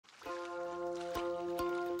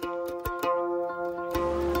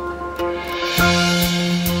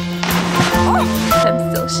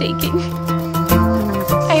shaking.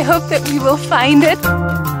 I hope that we will find it.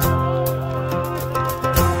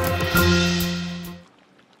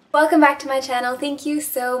 Welcome back to my channel. Thank you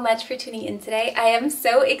so much for tuning in today. I am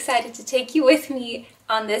so excited to take you with me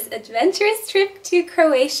on this adventurous trip to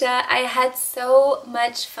Croatia. I had so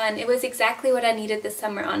much fun. It was exactly what I needed this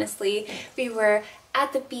summer, honestly. We were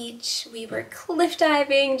at the beach, we were cliff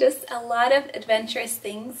diving, just a lot of adventurous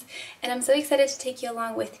things, and I'm so excited to take you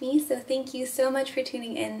along with me. So thank you so much for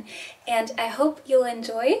tuning in, and I hope you'll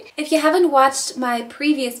enjoy. If you haven't watched my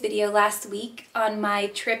previous video last week on my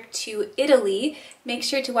trip to Italy, make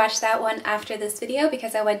sure to watch that one after this video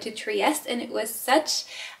because I went to Trieste and it was such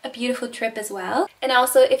a beautiful trip as well. And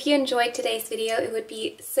also, if you enjoyed today's video, it would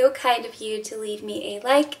be so kind of you to leave me a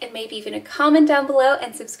like and maybe even a comment down below,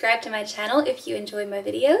 and subscribe to my channel if you enjoy my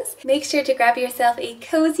videos. Make sure to grab yourself a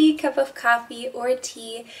cozy cup of coffee or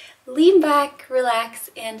tea, lean back,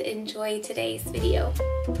 relax, and enjoy today's video.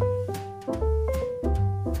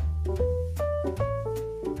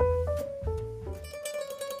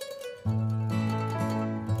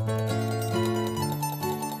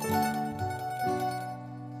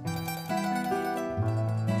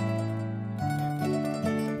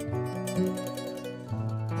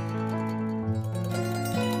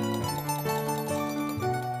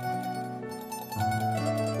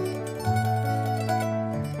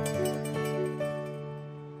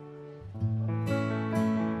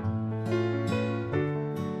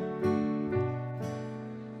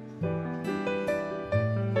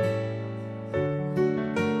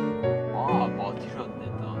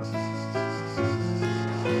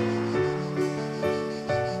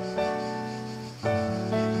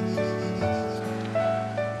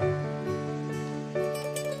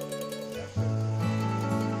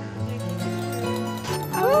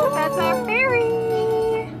 That's our ferry!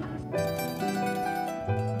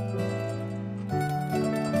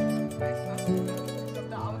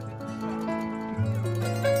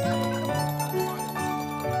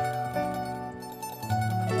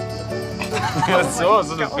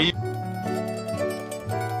 so eine Fee.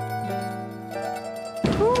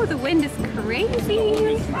 Ooh, the wind is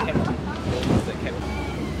crazy!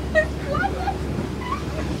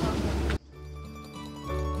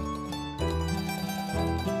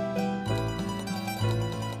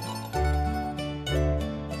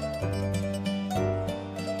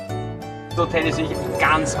 Das Hotel ist wirklich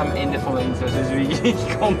ganz am Ende von der Insel, also es ist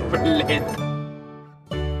wirklich komplett.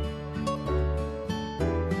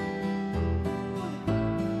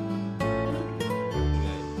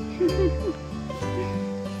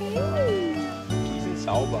 Die sind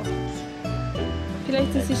sauber.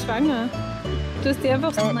 Vielleicht ist sie schwanger. Du hast die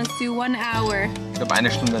einfach so. Let's do 1 hour. Ich glaube,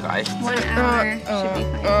 1 Stunde reicht. 1 hour should be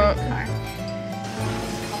fine for the car.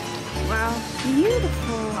 Wow,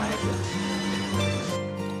 beautiful.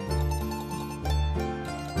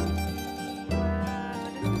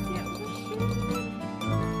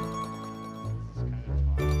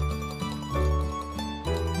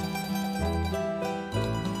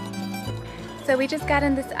 So we just got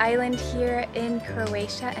on this island here in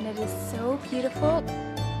Croatia and it is so beautiful.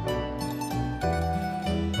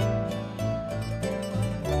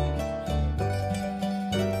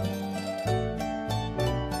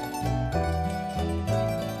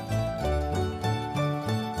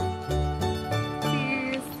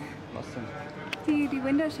 See the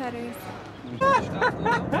window shutters.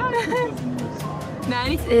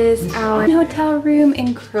 Nice. This is our hotel room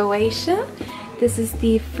in Croatia. This is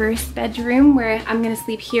the first bedroom where I'm gonna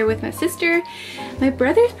sleep here with my sister. My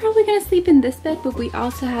brother's probably gonna sleep in this bed, but we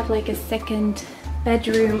also have like a second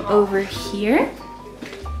bedroom over here,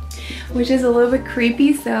 which is a little bit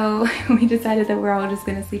creepy, so we decided that we're all just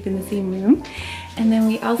gonna sleep in the same room. And then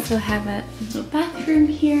we also have a little bathroom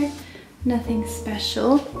here. Nothing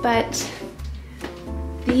special, but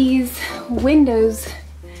these windows,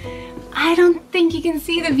 I don't think you can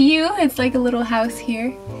see the view. It's like a little house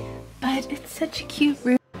here. But it's such a cute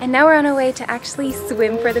room. And now we're on our way to actually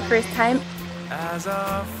swim for the first time. As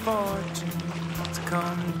our fortunes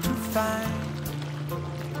come to find.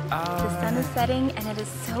 The sun is setting and it is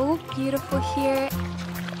so beautiful here.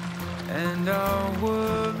 And our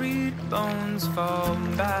worried bones fall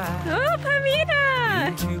back. Oh,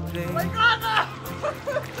 Pamina! Oh my God!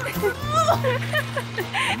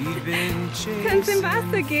 Kannst im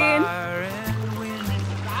Wasser gehen.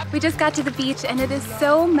 We just got to the beach and it is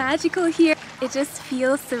so magical here. It just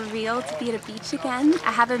feels surreal to be at a beach again.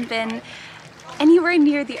 I haven't been anywhere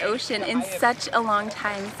near the ocean in such a long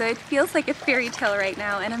time, so it feels like a fairy tale right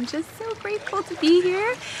now, and I'm just so grateful to be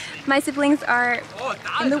here. My siblings are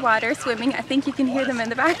in the water swimming. I think you can hear them in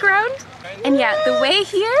the background. And yeah, the way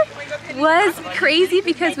here was crazy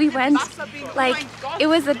because we went like, it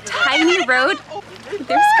was a tiny road.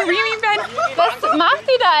 They're screaming, Ben. Was macht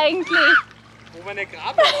ihr da eigentlich?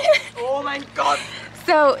 Oh mein Gott!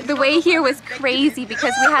 So the way here was crazy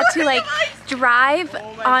because we had to like drive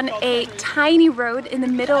on a tiny road in the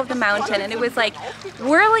middle of the mountain, and it was like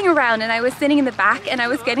whirling around, and I was sitting in the back and I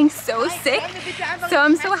was getting so sick. So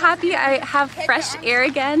I'm so happy I have fresh air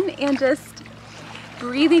again, and just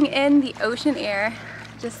breathing in the ocean air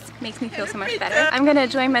just makes me feel so much better. I'm gonna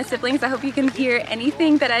join my siblings. I hope you can hear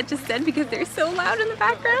anything that I just said because they're so loud in the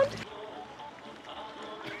background.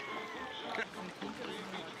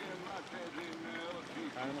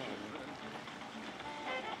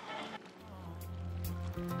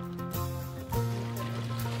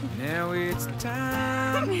 Now it's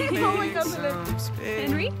time to make some space.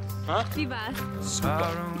 Henry? Huh? Wie war's?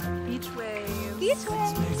 Sorrow. Beach waves. Beach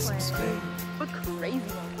waves. Make some space. What crazy.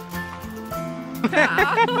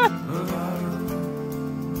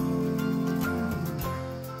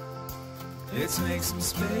 Let's make some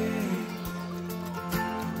space.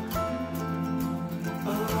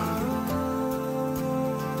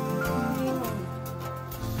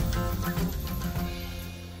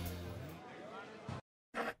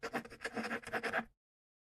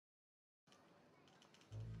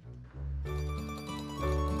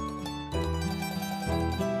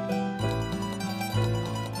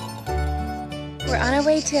 We're on our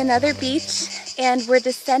way to another beach, and we're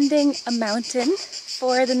descending a mountain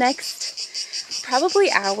for the next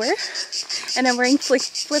probably hour. And I'm wearing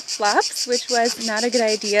flip-flops, which was not a good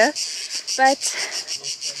idea, but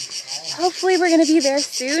hopefully we're gonna be there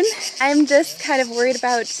soon. I'm just kind of worried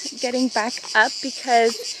about getting back up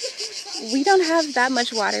because we don't have that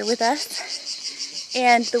much water with us.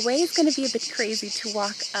 And the way is gonna be a bit crazy to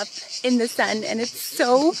walk up in the sun, and it's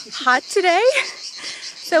so hot today.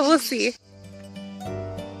 So we'll see.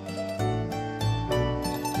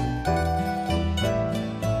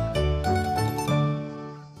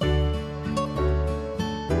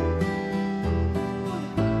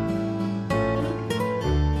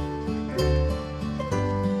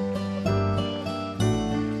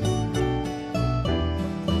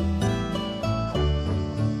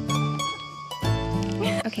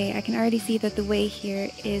 Okay, I can already see that the way here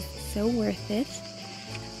is so worth it.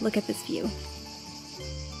 Look at this view.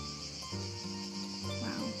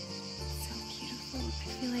 Wow, so beautiful. I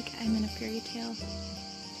feel like I'm in a fairy tale.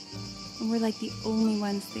 And we're like the only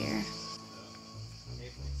ones there.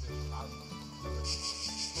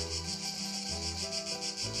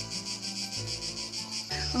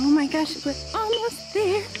 Oh my gosh, we're almost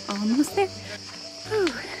there. Almost there. Whew.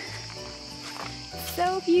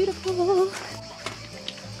 So beautiful.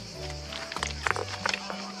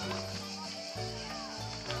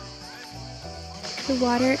 The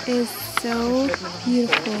water is so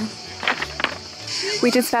beautiful.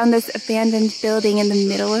 We just found this abandoned building in the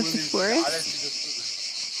middle of the forest.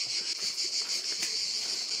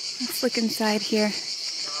 Let's look inside here.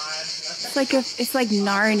 It's like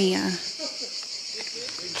Narnia.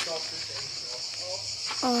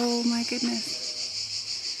 Oh my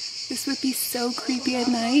goodness. This would be so creepy at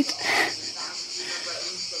night.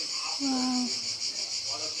 Wow.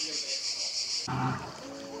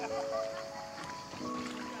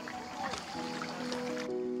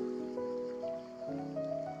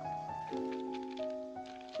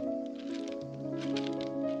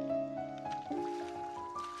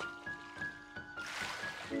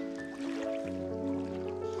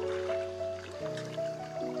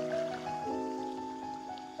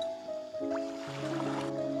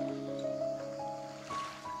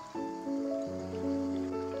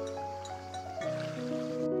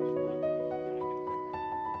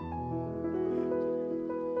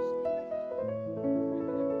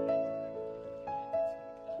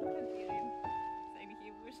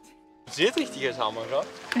 Funktioniert richtig als Hammer, schau.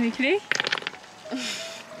 Wirklich? Oh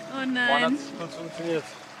Vorne nein. hat es funktioniert.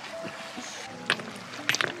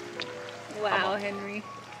 Wow, Henry.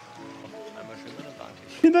 Einmal schön mit der Bank.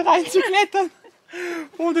 Wieder rein zu klettern.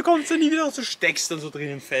 Und du kommst dann nie wieder raus, du steckst dann so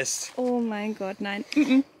drinnen fest. Oh mein Gott, nein.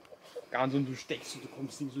 Ganz und du steckst und du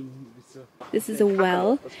kommst nicht so hin. This is a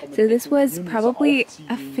well. So this was probably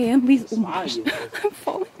a family's. Oh my gosh, I'm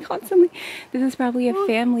falling constantly. This is probably a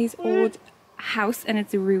family's old house, and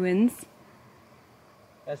it's ruins.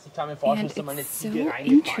 Also ich kann mir vorstellen, And dass da mal eine it's so Ziege reingefallen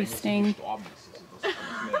ist und interesting. gestorben ist.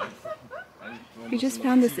 We just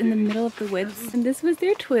found this in the middle of the woods, and this was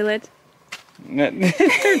their toilet. Their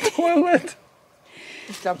toilet.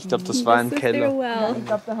 Ich glaube, das war ein Keller. Well. Ich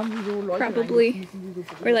glaube, da haben die so Leute Probably.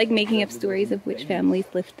 Or like making up stories of which families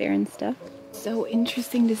lived there and stuff. So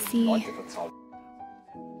interesting to see.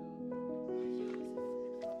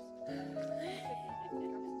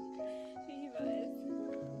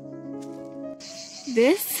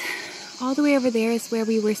 This, all the way over there, is where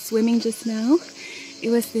we were swimming just now. It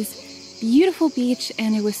was this beautiful beach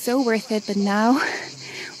and it was so worth it, but now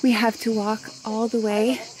we have to walk all the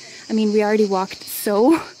way. I mean, we already walked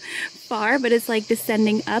so far, but it's like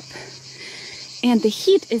descending up. And the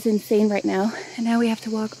heat is insane right now. And now we have to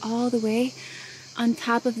walk all the way on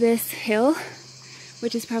top of this hill,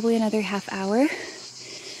 which is probably another half hour.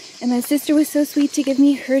 And my sister was so sweet to give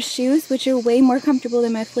me her shoes, which are way more comfortable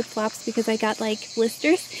than my flip-flops because I got like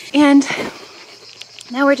blisters. And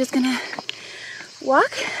now we're just gonna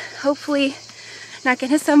walk, hopefully not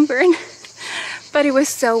gonna sunburn, but it was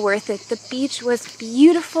so worth it. The beach was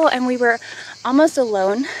beautiful and we were almost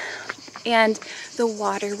alone and the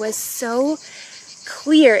water was so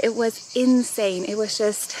clear. It was insane. It was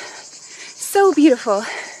just so beautiful.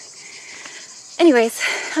 Anyways,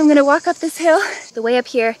 I'm gonna walk up this hill. The way up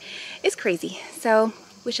here is crazy, so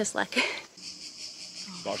wish us luck.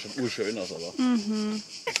 War schon urschön aus, aber.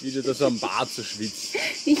 Wie du da so am Bad so schwitzt.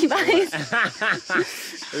 Ich weiß.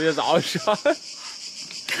 Wie das ausschaut.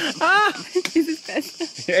 Ah, das ist besser.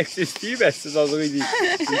 Ja, es ist viel besser, das war so richtig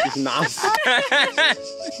nass.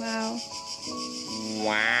 Wow.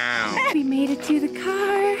 Wow. We made it to the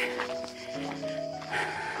car.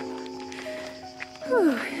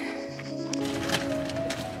 Whew.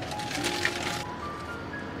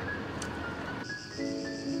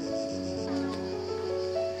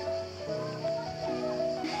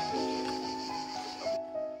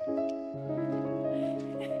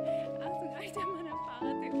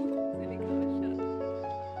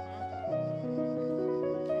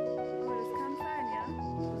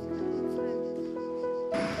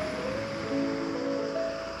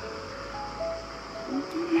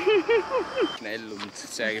 Schnell und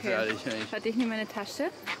sehr gefährlich. Warte, ich nehme meine Tasche.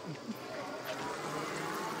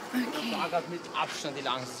 Okay. Das war gerade mit Abstand die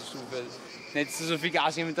langste Stufe. Hättest du so viel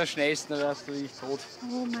Gas mit der schnellsten, dann wärst du nicht tot.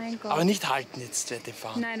 Oh mein Gott. Aber nicht halten jetzt, während dem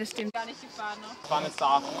Fahren. Nein, das stimmt. Gar nicht gefahren noch. Wir fahren jetzt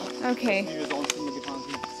da, Okay. wie wir sonst immer gefahren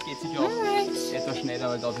sind. Es geht sicher auch etwas schneller,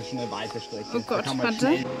 weil das ist schon eine weite Strecke. Oh Gott, Da kann man warte.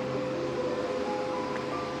 schnell.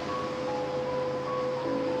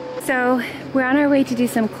 So we're on our way to do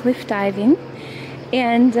some cliff diving,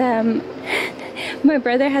 and my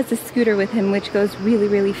brother has a scooter with him which goes really,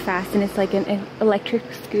 really fast, and it's like an electric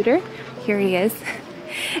scooter. Here he is.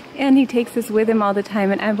 And he takes us with him all the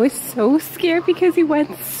time, and I was so scared because he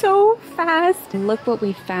went so fast. Look what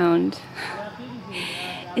we found.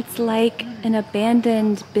 It's like an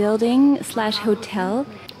abandoned building slash hotel.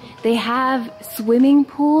 They have swimming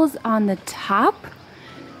pools on the top.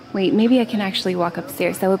 Wait, maybe I can actually walk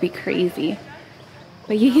upstairs. That would be crazy.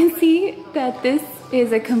 But you can see that this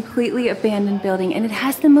is a completely abandoned building and it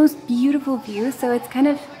has the most beautiful view. So it's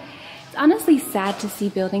honestly sad to see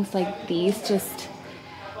buildings like these just,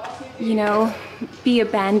 you know, be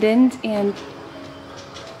abandoned and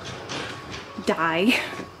die.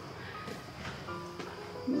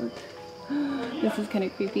 Look. This is kind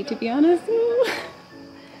of creepy, to be honest.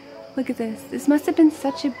 Look at this. This must have been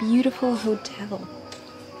such a beautiful hotel.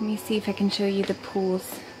 Let me see if I can show you the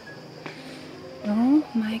pools. Oh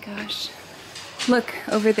my gosh. Look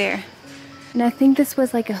over there. And I think this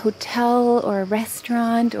was like a hotel or a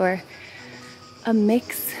restaurant or a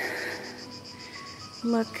mix.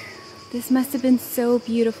 Look, this must have been so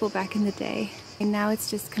beautiful back in the day. And now it's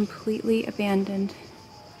just completely abandoned.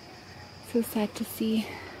 So sad to see.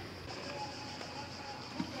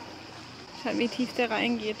 Schaut, wie tief der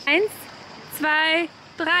reingeht. 1, 2,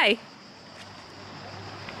 3.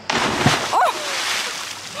 Oh!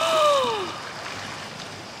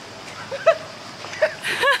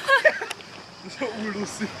 Das war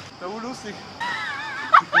urlustig. Das war urlustig.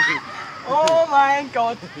 Oh mein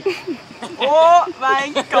Gott! Oh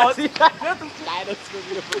mein Gott! Du kleiner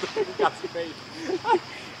wieder vor der ganzen Welt.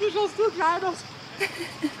 Du schaust so klein aus.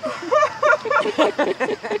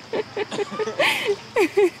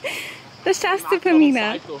 Das schaffst du,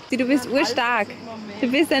 Pamina. Du bist urstark. Du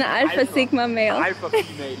bist ein Alpha-Sigma-Male.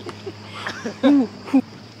 Alpha-Female. Oh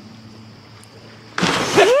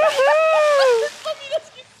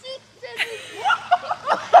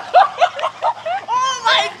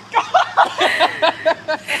mein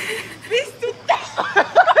Gott! Bist du da?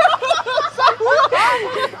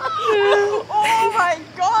 Oh mein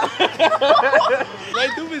Gott! Nein,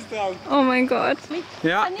 du bist dran. Oh mein Gott.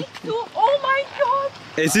 Ja. Nicht du! Oh mein Gott!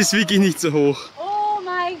 Es ist wirklich nicht so hoch. Oh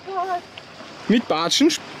mein Gott! Mit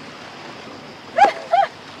Batschen.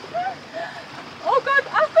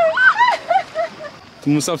 Du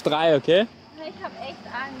musst auf 3, okay? Ich habe echt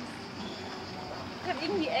Angst. Ich habe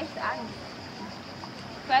irgendwie echt Angst.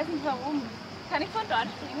 Ich weiß nicht warum. Kann ich von dort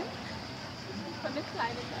springen? Von der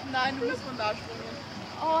Kleine? Nein, du musst von da springen.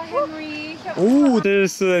 Oh, Henry, ich hab Das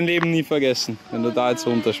wirst du dein Leben nie vergessen, wenn du da jetzt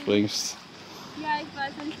runterspringst. Ja, ich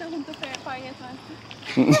weiß, wenn ich da runterfahre jetzt, meinst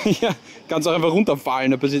du? Ja, kannst auch einfach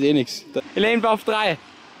runterfallen, da passiert eh nichts. Elaine, auf 3.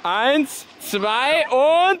 1, 2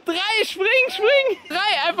 und 3. Spring, spring. 3,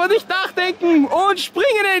 einfach nicht nachdenken und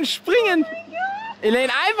springen, springen. Oh,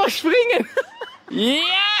 Elaine, einfach springen. Ja!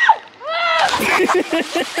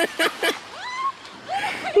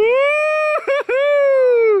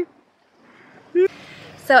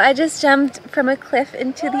 So I just jumped from a cliff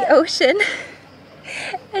into the ocean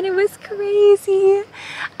and it was crazy.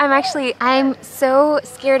 I'm so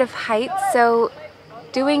scared of heights, so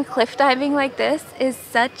doing cliff diving like this is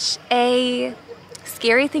such a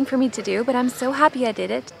scary thing for me to do, but I'm so happy I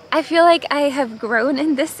did it. I feel like I have grown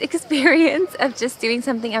in this experience of just doing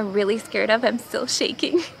something I'm really scared of. I'm still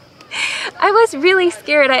shaking. I was really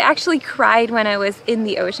scared. I actually cried when I was in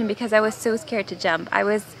the ocean because I was so scared to jump. I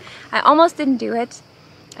almost didn't do it.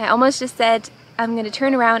 I almost just said, I'm gonna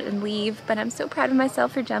turn around and leave, but I'm so proud of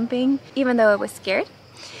myself for jumping, even though I was scared.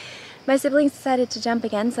 My siblings decided to jump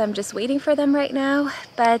again, so I'm just waiting for them right now.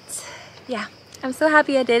 But yeah, I'm so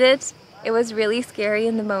happy I did it. It was really scary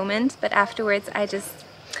in the moment, but afterwards I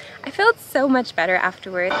felt so much better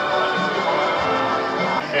afterwards. Oh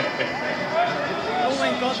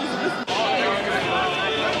mein Gott, das ist...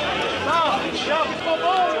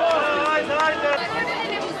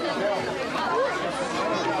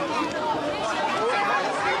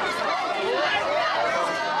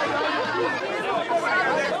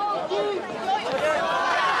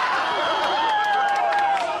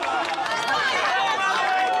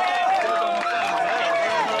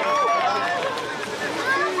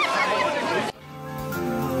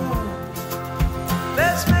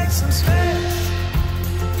 Let's make some space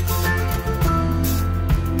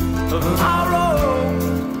for tomorrow.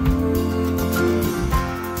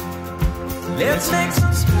 Let's make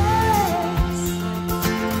some space.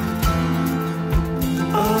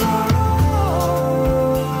 Oh.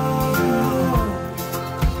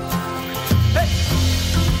 Hey.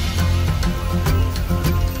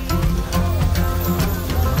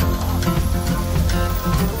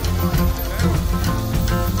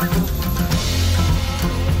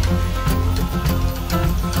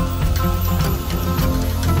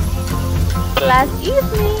 Last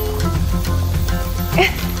evening.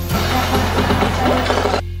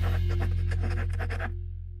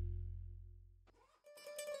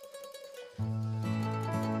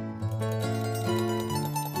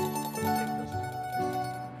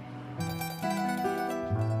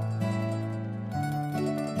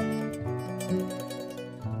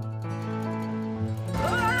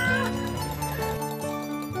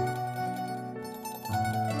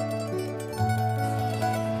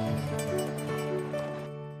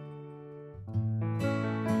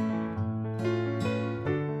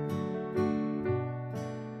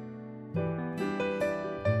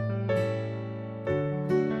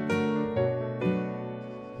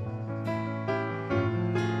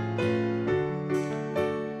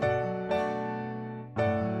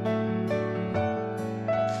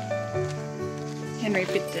 Henry,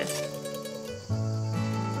 bitte.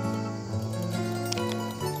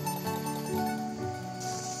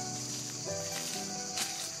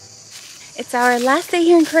 It's our last day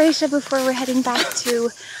here in Croatia before we're heading back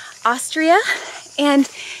to Austria, and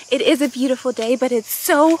it is a beautiful day, but it's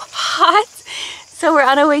so hot. So we're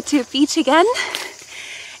on our way to a beach again,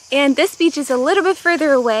 and this beach is a little bit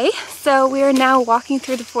further away, so we are now walking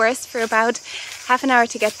through the forest for about half an hour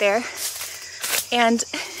to get there. And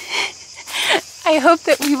I hope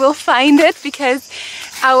that we will find it because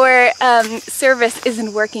our service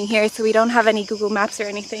isn't working here, so we don't have any Google Maps or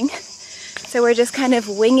anything. So we're just kind of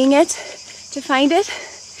winging it to find it.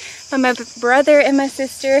 But my brother and my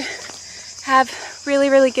sister have really,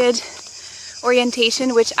 really good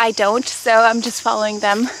orientation, which I don't, so I'm just following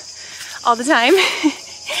them all the time.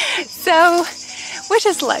 So, wish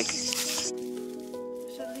us luck.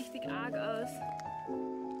 Schaut richtig arg aus.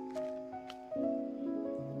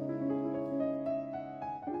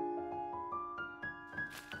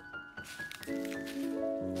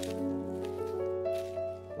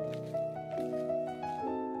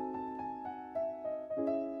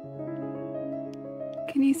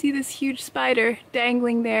 Can you see this huge spider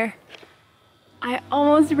dangling there? I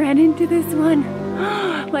almost ran into this one.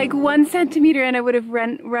 Like 1 centimeter and I would have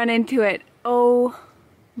run into it. Oh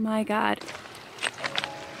my God.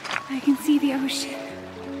 I can see the ocean.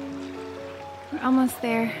 We're almost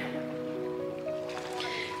there.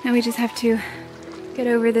 Now we just have to get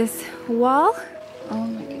over this wall. Oh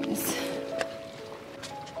my goodness.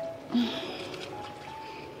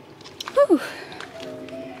 Whew.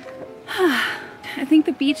 I think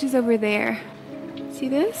the beach is over there. See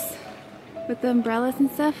this? With the umbrellas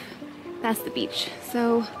and stuff? That's the beach.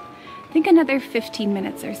 So I think another 15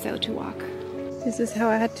 minutes or so to walk. This is how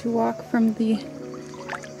I had to walk from the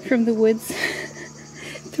woods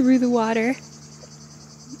through the water.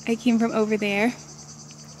 I came from over there.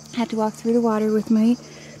 I had to walk through the water with my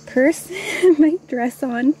purse and my dress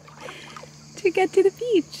on to get to the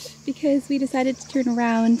beach because we decided to turn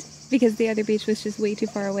around because the other beach was just way too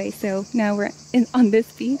far away. So now we're on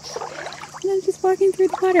this beach and I'm just walking through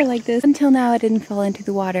the water like this. Until now I didn't fall into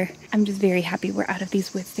the water. I'm just very happy we're out of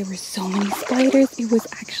these woods. There were so many spiders. It was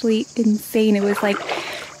actually insane. It was like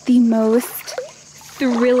the most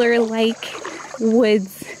thriller-like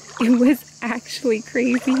woods. It was actually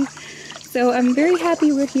crazy. So I'm very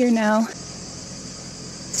happy we're here now.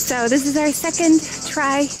 So this is our second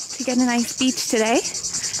try to get a nice beach today.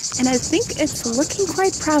 And I think it's looking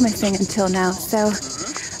quite promising until now. So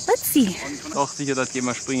let's see. Doch, sicher, da gehen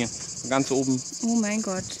wir springen. Ganz oben. Oh mein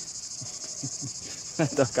Gott.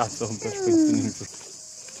 Doch, ganz oben, da springst du nicht so.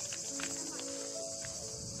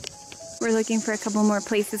 We're looking for a couple more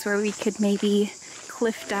places where we could maybe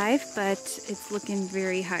cliff dive, but it's looking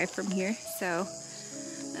very high from here. So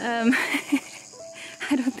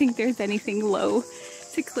I don't think there's anything low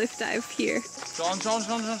to cliff dive here.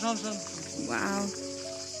 Wow.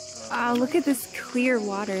 Wow, look at this clear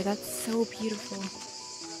water. That's so beautiful.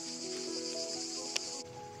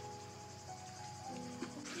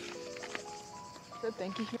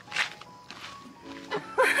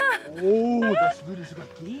 Oh, das würde sogar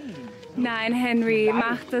gehen. Nein, Henry,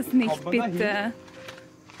 mach das nicht, bitte.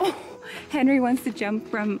 Oh, Henry wants to jump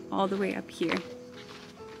from all the way up here.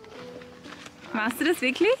 Machst du das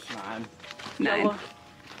wirklich? Nein. Nein,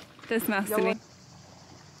 das machst du nicht.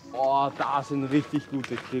 Oh, da sind richtig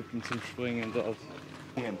gute Klippen zum Springen dort.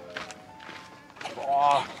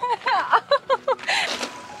 Boah.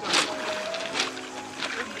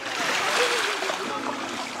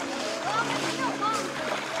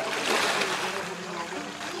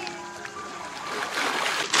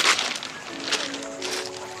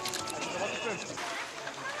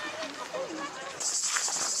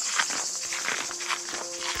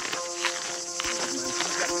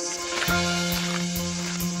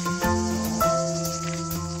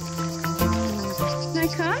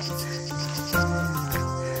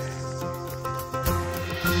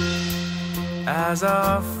 As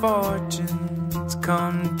our fortunes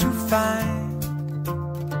come to find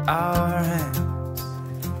our hands,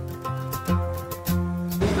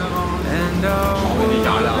 and our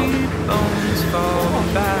worried bones fall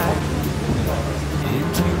back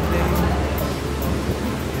into place.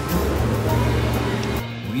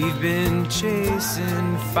 We've been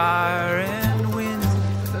chasing fire and wind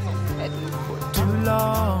for too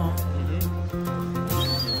long.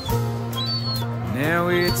 Now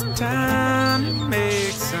it's time to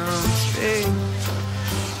make some space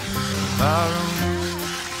of our own.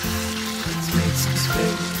 Let's make some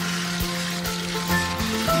space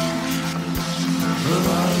of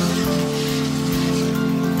our own.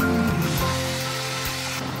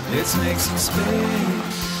 Let's make some space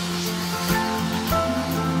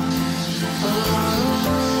of our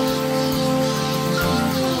own.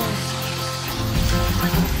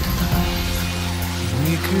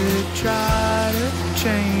 We could try to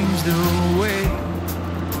change the way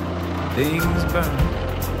things burn.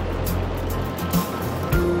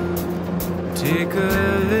 Take a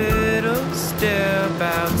little step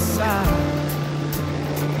outside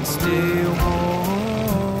and stay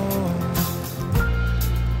warm.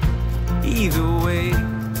 Either way,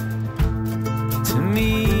 to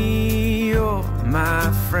me, you're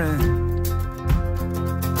my friend.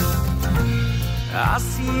 I'll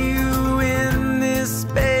see you in this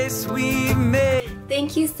space we've made.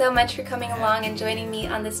 Thank you so much for coming along and joining me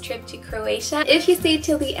on this trip to Croatia. If you stayed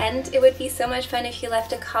till the end, it would be so much fun if you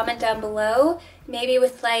left a comment down below, maybe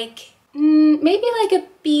with like a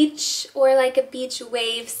beach or like a beach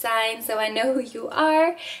wave sign so I know who you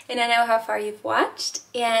are and I know how far you've watched.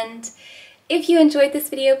 And if you enjoyed this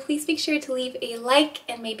video, please make sure to leave a like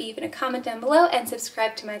and maybe even a comment down below and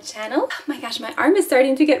subscribe to my channel. Oh my gosh, my arm is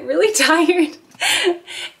starting to get really tired.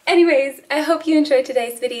 Anyways, I hope you enjoyed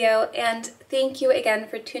today's video and thank you again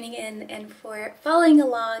for tuning in and for following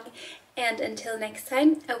along. And until next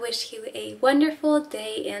time, I wish you a wonderful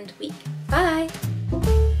day and week. Bye!